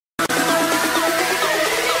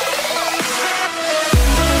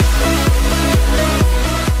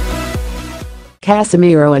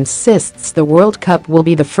Casemiro insists the World Cup will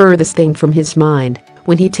be the furthest thing from his mind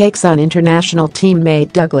when he takes on international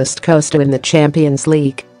teammate Douglas Costa in the Champions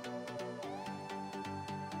League.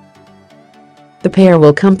 The pair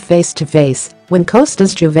will come face-to-face when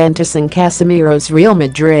Costa's Juventus and Casemiro's Real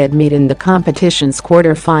Madrid meet in the competition's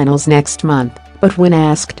quarter-finals next month, but when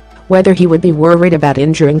asked whether he would be worried about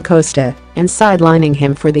injuring Costa and sidelining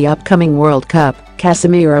him for the upcoming World Cup,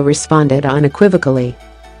 Casemiro responded unequivocally,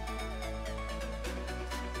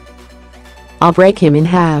 "I'll break him in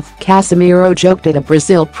half." Casemiro joked at a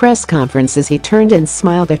Brazil press conference as he turned and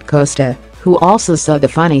smiled at Costa, who also saw the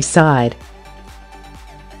funny side.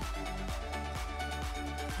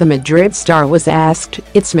 The Madrid star was asked,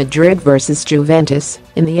 "It's Madrid versus Juventus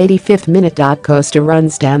in the 85th minute. Costa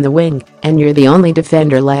runs down the wing, and you're the only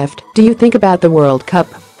defender left. Do you think about the World Cup?"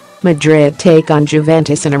 Madrid take on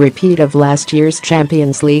Juventus in a repeat of last year's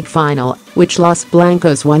Champions League final, which Los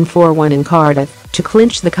Blancos won 4-1 in Cardiff to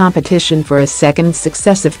clinch the competition for a second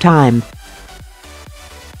successive time.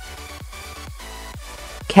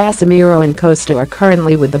 Casemiro and Costa are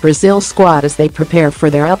currently with the Brazil squad as they prepare for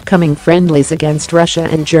their upcoming friendlies against Russia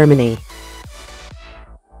and Germany.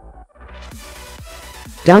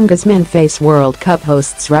 Dunga's men face World Cup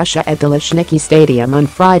hosts Russia at the ЛИКЕ Stadium on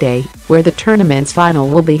Friday, where the tournament's final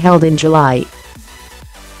will be held in July.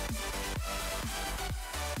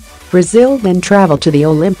 Brazil then travel to the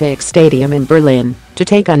Olympic Stadium in Berlin to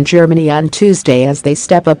take on Germany on Tuesday as they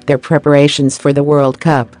step up their preparations for the World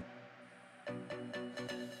Cup.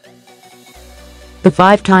 The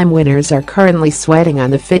five-time winners are currently sweating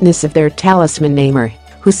on the fitness of their talisman Neymar,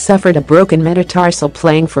 who suffered a broken metatarsal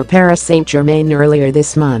playing for Paris Saint-Germain earlier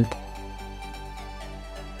this month.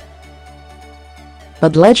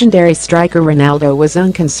 But legendary striker Ronaldo was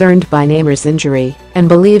unconcerned by Neymar's injury and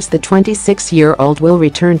believes the 26-year-old will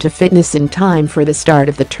return to fitness in time for the start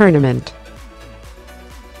of the tournament.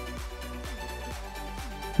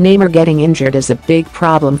 "Neymar getting injured is a big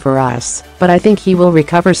problem for us, but I think he will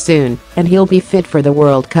recover soon and he'll be fit for the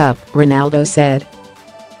World Cup," Ronaldo said.